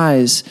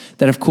lies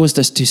that have caused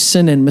us to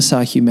sin and miss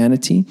our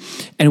humanity.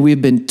 And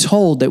we've been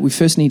told that we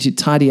first need to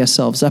tidy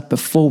ourselves up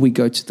before we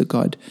go to the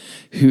God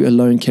who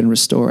alone can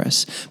restore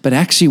us. But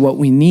actually what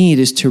we need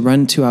is to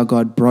run to our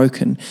God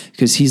broken,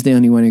 because he's the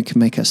only one who can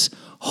make us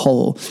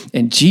whole.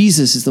 And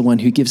Jesus is the one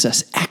who gives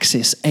us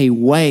access, a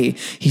way.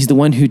 He's the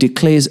one who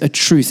declares a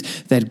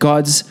truth that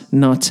God's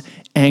not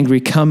angry.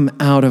 Come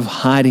out of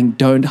hiding.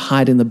 Don't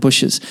hide in the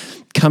bushes.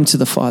 Come to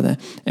the Father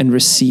and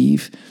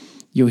receive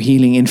your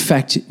healing. In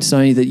fact, it's not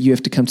only that you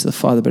have to come to the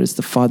Father, but it's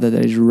the Father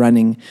that is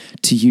running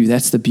to you.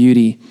 That's the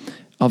beauty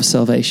of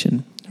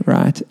salvation.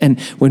 Right? And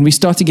when we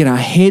start to get our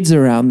heads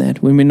around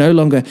that, when we no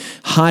longer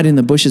hide in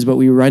the bushes, but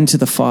we run to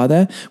the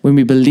Father, when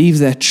we believe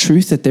that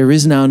truth, that there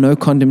is now no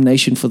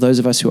condemnation for those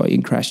of us who are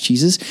in Christ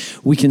Jesus,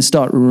 we can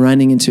start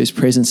running into his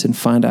presence and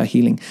find our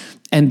healing.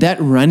 And that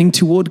running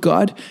toward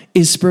God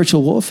is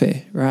spiritual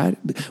warfare, right?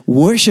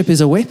 Worship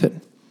is a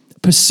weapon.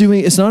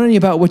 Pursuing, it's not only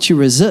about what you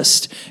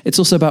resist, it's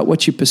also about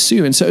what you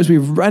pursue. And so as we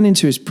run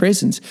into his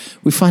presence,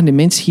 we find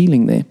immense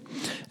healing there.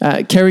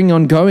 Carrying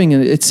on going,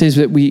 it says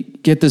that we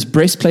get this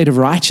breastplate of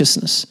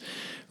righteousness,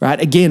 right?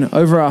 Again,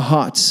 over our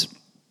hearts.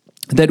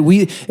 that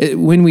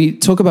when we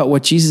talk about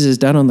what Jesus has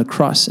done on the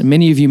cross, and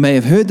many of you may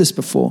have heard this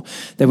before,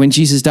 that when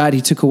Jesus died,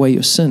 he took away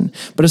your sin.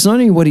 But it's not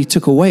only what he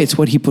took away, it's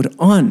what he put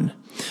on.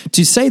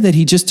 To say that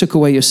he just took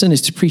away your sin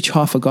is to preach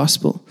half a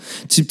gospel.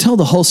 To tell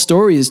the whole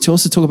story is to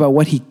also talk about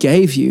what he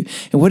gave you.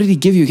 And what did he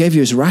give you? He gave you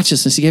his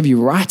righteousness. He gave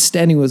you right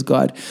standing with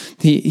God.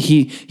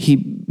 He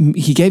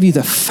gave you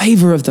the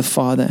favor of the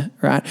Father,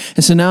 right?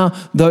 And so now,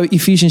 though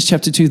Ephesians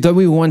chapter 2, though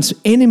we were once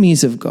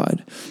enemies of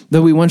God,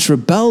 though we once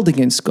rebelled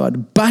against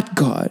God, but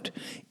God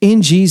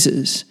in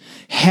Jesus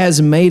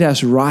has made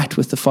us right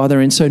with the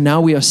Father. And so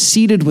now we are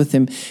seated with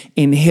him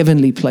in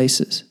heavenly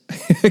places.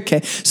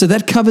 Okay, so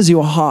that covers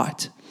your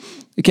heart.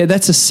 Okay,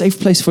 that's a safe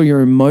place for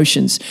your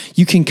emotions.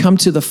 You can come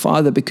to the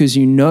Father because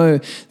you know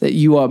that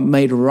you are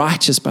made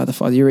righteous by the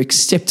Father. You're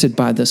accepted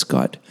by this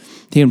God.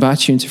 He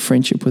invites you into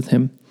friendship with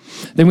him.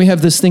 Then we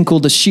have this thing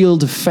called the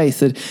shield of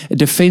faith, a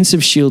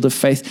defensive shield of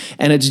faith.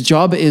 And its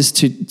job is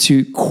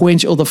to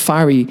quench all the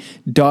fiery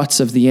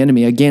darts of the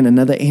enemy. Again,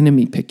 another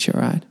enemy picture,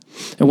 right?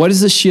 And what is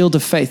the shield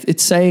of faith?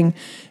 It's saying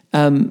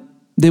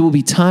there will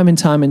be time and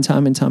time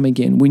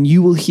again when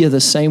you will hear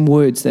the same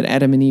words that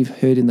Adam and Eve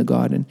heard in the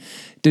garden.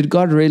 Did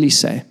God really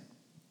say?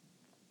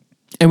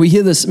 And we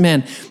hear this,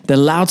 man, the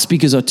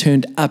loudspeakers are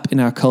turned up in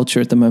our culture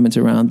at the moment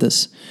around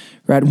this,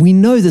 right? We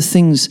know the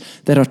things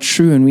that are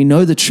true, and we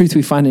know the truth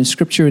we find in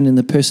Scripture and in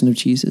the person of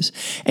Jesus.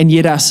 And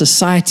yet our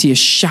society is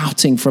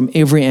shouting from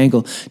every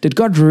angle. Did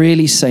God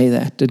really say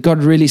that? Did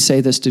God really say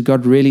this? Did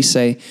God really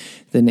say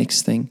the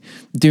next thing?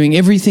 Doing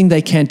everything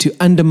they can to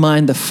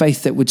undermine the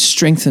faith that would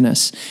strengthen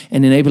us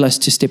and enable us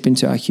to step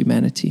into our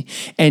humanity.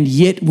 And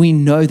yet we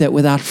know that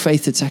without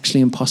faith, it's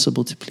actually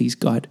impossible to please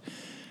God.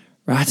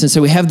 Right? And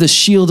so we have the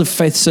shield of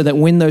faith so that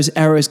when those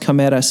arrows come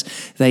at us,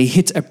 they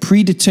hit a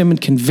predetermined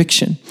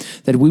conviction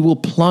that we will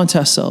plant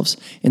ourselves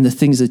in the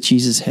things that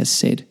Jesus has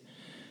said.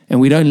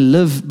 And we don't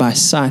live by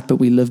sight, but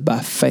we live by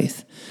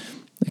faith.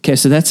 Okay,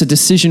 so that's a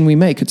decision we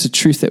make. It's a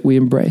truth that we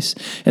embrace.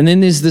 And then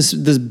there's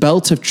this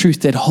belt of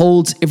truth that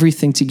holds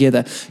everything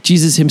together.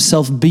 Jesus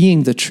himself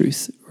being the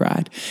truth,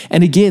 right?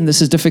 And again, this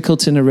is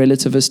difficult in a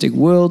relativistic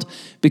world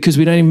because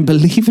we don't even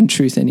believe in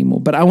truth anymore.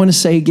 But I want to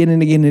say again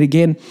and again and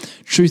again,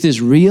 truth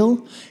is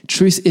real.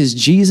 Truth is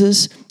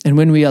Jesus. And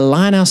when we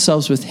align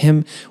ourselves with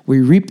him, we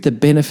reap the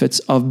benefits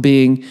of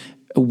being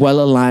well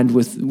aligned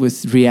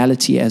with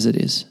reality as it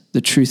is,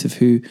 the truth of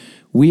who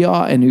we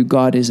are and who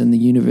God is in the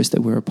universe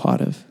that we're a part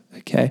of.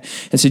 Okay,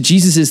 and so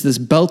Jesus is this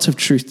belt of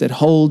truth that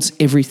holds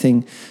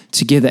everything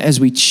together. As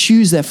we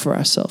choose that for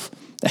ourselves,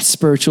 that's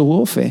spiritual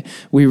warfare.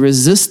 We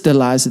resist the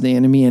lies of the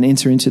enemy and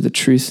enter into the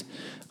truth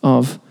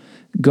of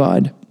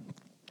God.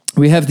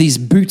 We have these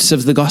boots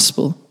of the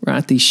gospel,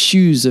 right? These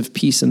shoes of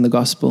peace in the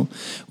gospel.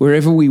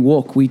 Wherever we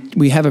walk,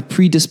 we have a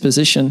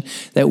predisposition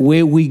that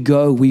where we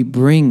go, we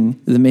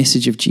bring the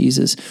message of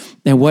Jesus.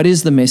 And what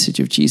is the message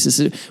of Jesus?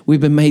 We've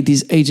been made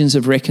these agents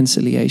of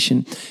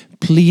reconciliation,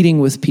 pleading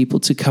with people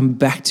to come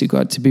back to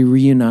God, to be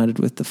reunited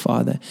with the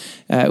Father.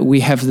 We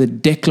have the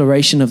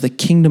declaration of the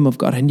kingdom of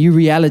God, a new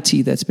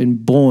reality that's been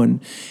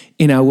born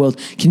in our world.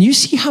 Can you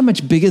see how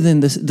much bigger than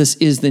this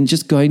is than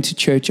just going to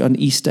church on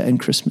Easter and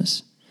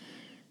Christmas?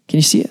 Can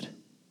you see it?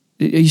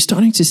 Are you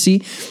starting to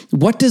see?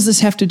 What does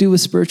this have to do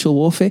with spiritual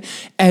warfare?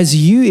 As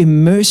you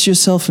immerse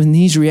yourself in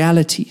these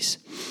realities,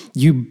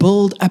 you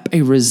build up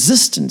a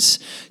resistance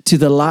to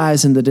the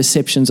lies and the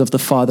deceptions of the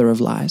father of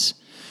lies,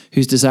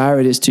 whose desire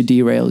it is to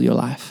derail your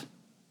life.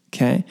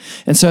 Okay?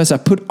 And so as I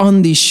put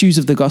on these shoes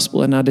of the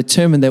gospel and I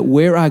determine that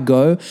where I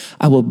go,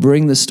 I will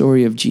bring the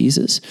story of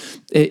Jesus,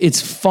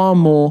 it's far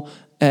more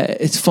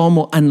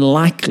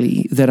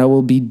unlikely that I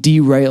will be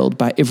derailed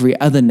by every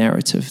other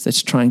narrative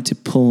that's trying to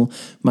pull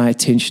my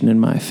attention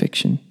and my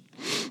affection.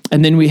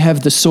 And then we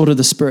have the sword of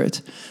the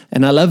Spirit.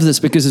 And I love this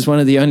because it's one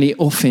of the only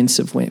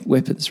offensive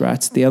weapons,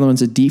 right? The other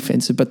ones are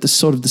defensive, but the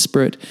sword of the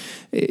Spirit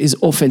is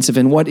offensive.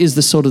 And what is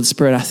the sword of the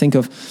Spirit? I think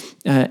of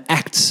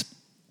Acts.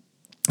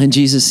 And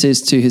Jesus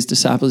says to his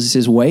disciples, he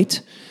says,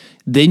 wait,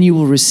 then you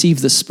will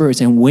receive the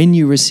Spirit. And when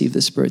you receive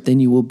the Spirit,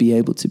 then you will be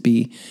able to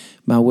be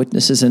my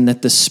witnesses. And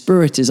that the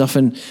Spirit is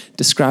often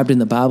described in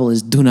the Bible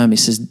as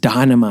dunamis, as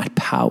dynamite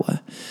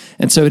power.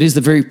 And so it is the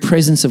very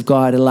presence of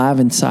God alive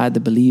inside the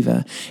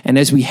believer. And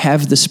as we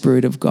have the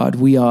Spirit of God,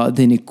 we are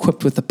then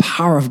equipped with the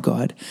power of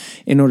God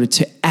in order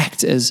to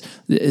act as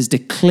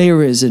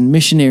declarers and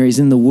missionaries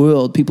in the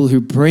world, people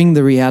who bring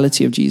the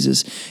reality of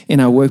Jesus in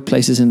our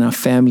workplaces, in our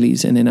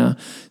families, and in our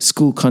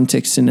school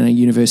contexts, and in our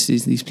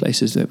universities, these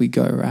places that we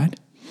go, right?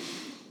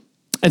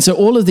 And so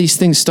all of these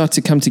things start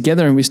to come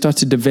together and we start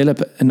to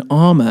develop an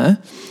armor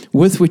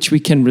with which we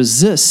can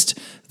resist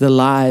the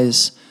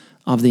lies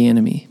of the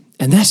enemy.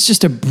 And that's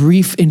just a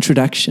brief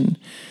introduction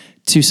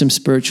to some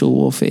spiritual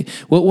warfare.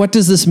 Well, what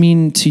does this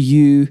mean to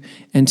you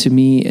and to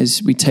me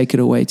as we take it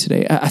away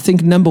today? I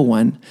think number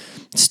one,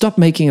 stop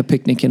making a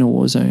picnic in a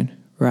war zone,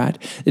 right?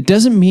 It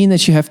doesn't mean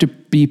that you have to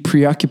be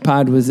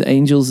preoccupied with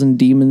angels and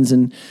demons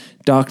and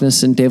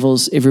darkness and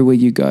devils everywhere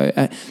you go.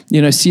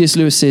 C.S.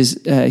 Lewis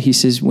says, he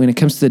says, when it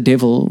comes to the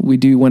devil, we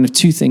do one of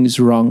two things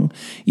wrong.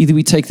 Either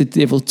we take the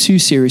devil too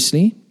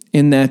seriously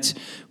in that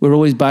we're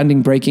always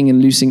binding, breaking,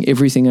 and loosing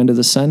everything under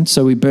the sun.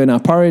 So we burn our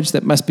porridge,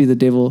 that must be the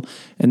devil,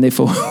 and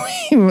therefore,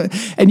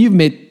 and you've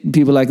met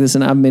people like this,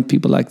 and I've met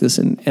people like this,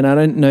 and I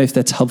don't know if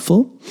that's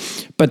helpful.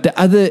 But the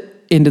other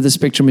end of the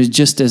spectrum is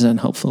just as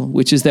unhelpful,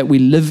 which is that we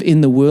live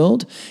in the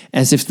world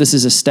as if this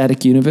is a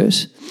static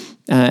universe,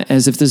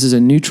 as if this is a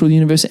neutral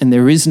universe, and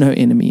there is no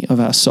enemy of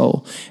our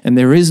soul, and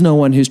there is no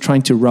one who's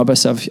trying to rob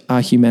us of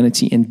our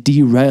humanity and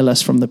derail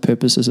us from the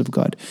purposes of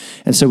God.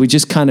 And so we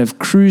just kind of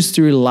cruise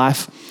through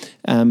life,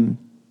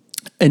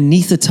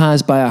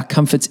 anesthetized by our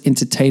comforts,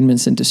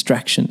 entertainments, and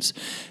distractions,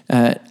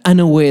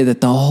 unaware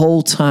that the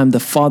whole time the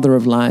father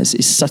of lies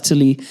is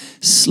subtly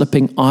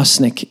slipping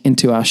arsenic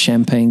into our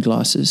champagne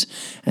glasses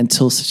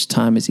until such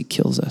time as he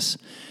kills us.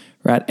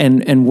 Right,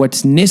 and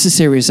what's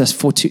necessary is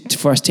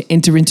for us to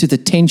enter into the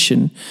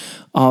tension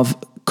of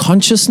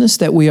consciousness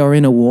that we are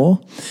in a war,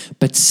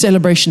 but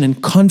celebration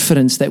and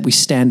confidence that we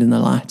stand in the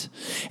light,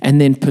 and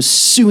then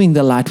pursuing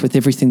the light with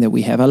everything that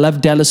we have. I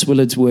love Dallas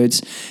Willard's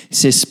words. He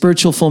says,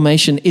 spiritual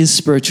formation is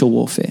spiritual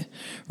warfare,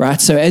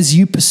 right? So as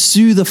you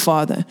pursue the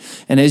Father,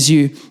 and as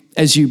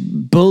you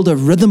build a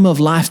rhythm of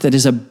life that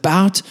is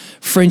about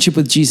friendship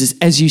with Jesus,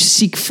 as you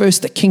seek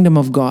first the kingdom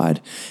of God,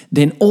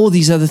 then all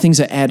these other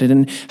things are added.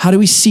 And how do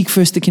we seek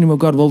first the kingdom of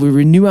God? Well, we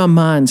renew our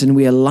minds and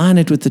we align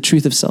it with the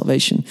truth of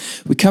salvation.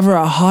 We cover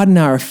our heart and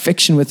our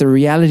affection with the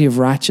reality of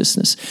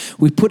righteousness.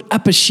 We put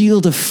up a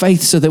shield of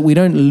faith so that we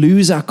don't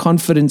lose our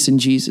confidence in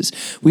Jesus.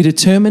 We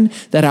determine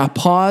that our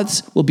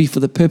paths will be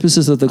for the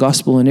purposes of the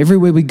gospel, and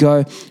everywhere we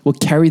go, we'll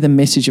carry the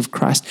message of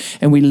Christ.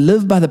 And we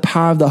live by the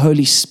power of the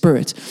Holy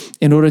Spirit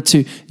in order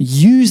to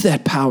use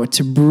that power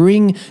to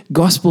bring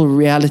gospel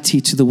reality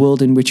to the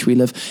world in which we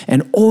live.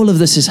 And all of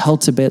this is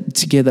held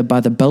together by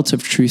the belt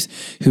of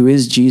truth, who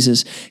is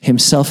Jesus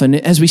himself. And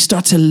as we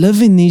start to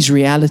live in these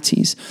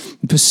realities,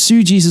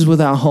 pursue Jesus with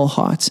our whole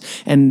hearts,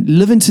 and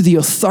live into the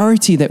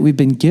authority that we've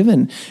been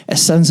given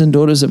as sons and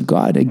daughters of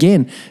God,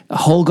 again, a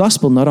whole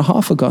gospel, not a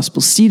half a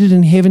gospel, seated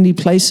in heavenly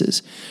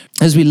places.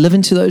 As we live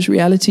into those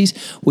realities,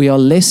 we are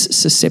less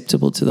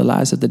susceptible to the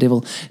lies of the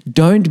devil.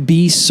 Don't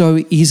be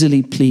so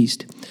easily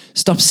pleased.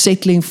 Stop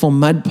settling for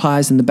mud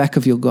pies in the back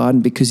of your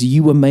garden, because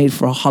you were made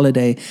for a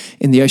holiday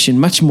in the ocean.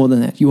 Much more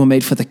than that. You were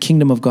made for the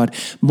kingdom of God.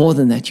 More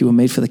than that, you were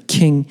made for the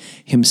King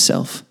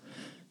himself.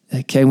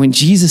 Okay, when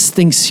Jesus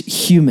thinks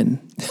human,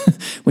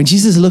 when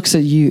Jesus looks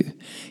at you,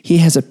 he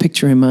has a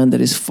picture in mind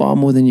that is far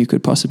more than you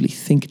could possibly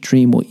think,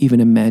 dream, or even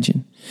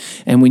imagine.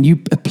 And when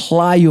you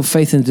apply your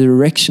faith in the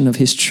direction of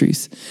his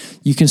truth,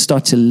 you can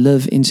start to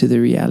live into the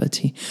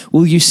reality.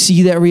 Will you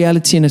see that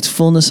reality in its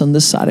fullness on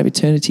this side of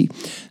eternity?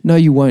 No,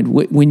 you won't.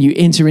 When you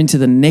enter into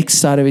the next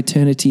side of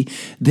eternity,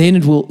 then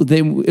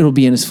it'll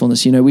be in its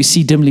fullness. You know, we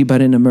see dimly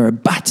but in a mirror.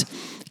 But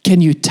can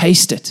you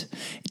taste it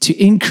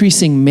to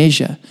increasing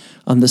measure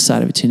on this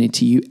side of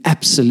eternity? You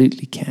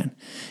absolutely can.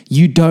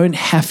 You don't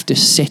have to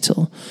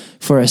settle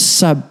for a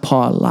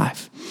subpar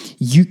life.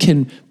 You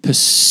can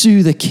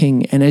pursue the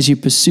King, and as you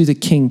pursue the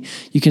King,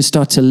 you can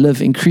start to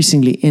live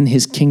increasingly in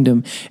his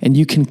kingdom, and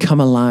you can come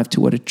alive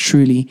to what it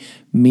truly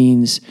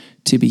means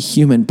to be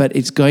human. But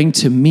it's going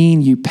to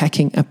mean you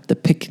packing up the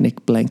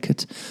picnic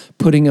blanket,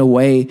 putting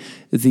away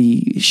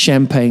the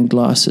champagne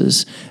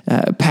glasses,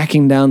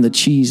 packing down the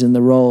cheese and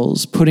the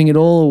rolls, putting it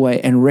all away,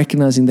 and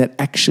recognizing that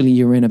actually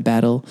you're in a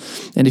battle.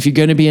 And if you're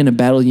going to be in a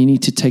battle, you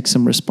need to take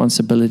some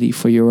responsibility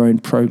for your own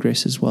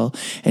progress as well.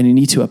 And you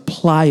need to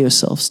apply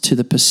yourselves to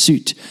the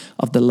pursuit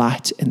of the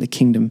light and the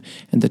kingdom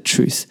and the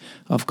truth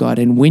of God.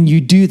 And when you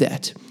do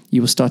that,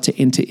 you will start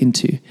to enter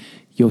into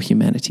your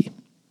humanity.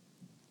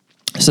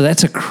 So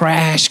that's a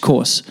crash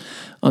course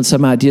on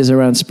some ideas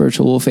around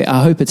spiritual warfare.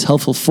 I hope it's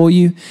helpful for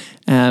you.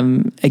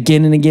 Again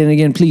and again and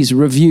again, please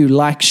review,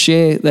 like,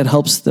 share. That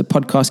helps the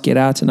podcast get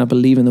out, and I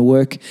believe in the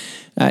work.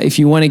 If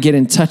you want to get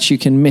in touch, you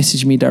can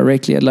message me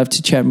directly. I'd love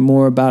to chat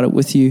more about it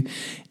with you.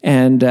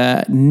 And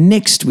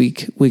next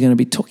week, we're going to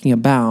be talking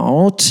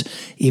about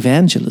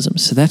evangelism.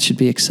 So that should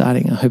be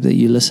exciting. I hope that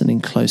you're listening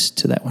close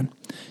to that one.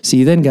 See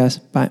you then, guys.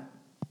 Bye.